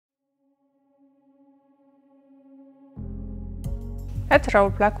At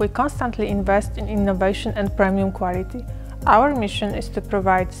Rawlplug, we constantly invest in innovation and premium quality. Our mission is to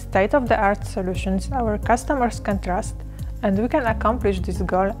provide state-of-the-art solutions our customers can trust, and we can accomplish this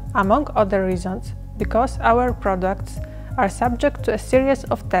goal, among other reasons, because our products are subject to a series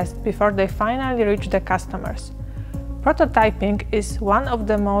of tests before they finally reach the customers. Prototyping is one of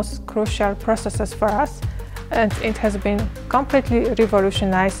the most crucial processes for us, and it has been completely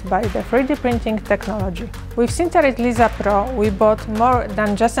revolutionized by the 3D printing technology. With Sinterit Lisa Pro, we bought more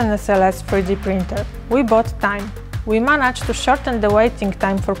than just an SLS 3D printer. We bought time. We managed to shorten the waiting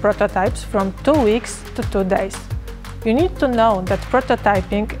time for prototypes from 2 weeks to 2 days. You need to know that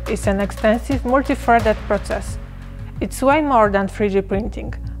prototyping is an extensive multi-threaded process. It's way more than 3D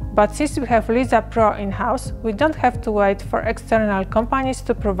printing. But since we have Lisa Pro in-house, we don't have to wait for external companies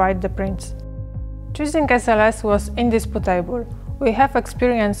to provide the prints. Choosing SLS was indisputable. We have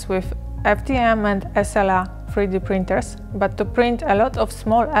experience with FDM and SLA 3D printers, but to print a lot of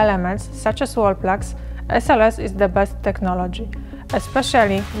small elements, such as wall plugs, SLS is the best technology,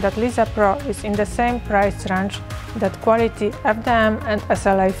 especially that Lisa Pro is in the same price range that quality FDM and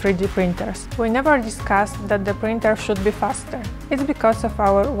SLA 3D printers. We never discussed that the printer should be faster. It's because of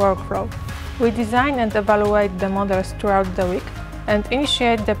our workflow. We design and evaluate the models throughout the week and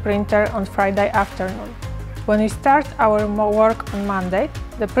initiate the printer on Friday afternoon. When we start our work on Monday,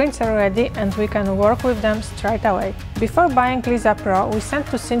 the prints are ready and we can work with them straight away. Before buying Lisa Pro, we sent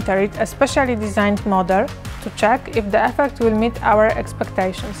to Sinterit a specially designed model to check if the effect will meet our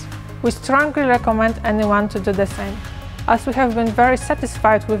expectations. We strongly recommend anyone to do the same. As we have been very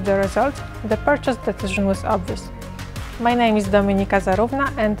satisfied with the result, the purchase decision was obvious. My name is Dominika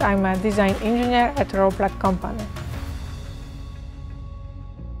Zarówna and I'm a design engineer at Rawlplug company.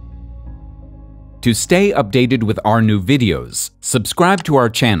 To stay updated with our new videos, subscribe to our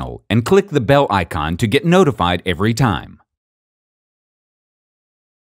channel and click the bell icon to get notified every time.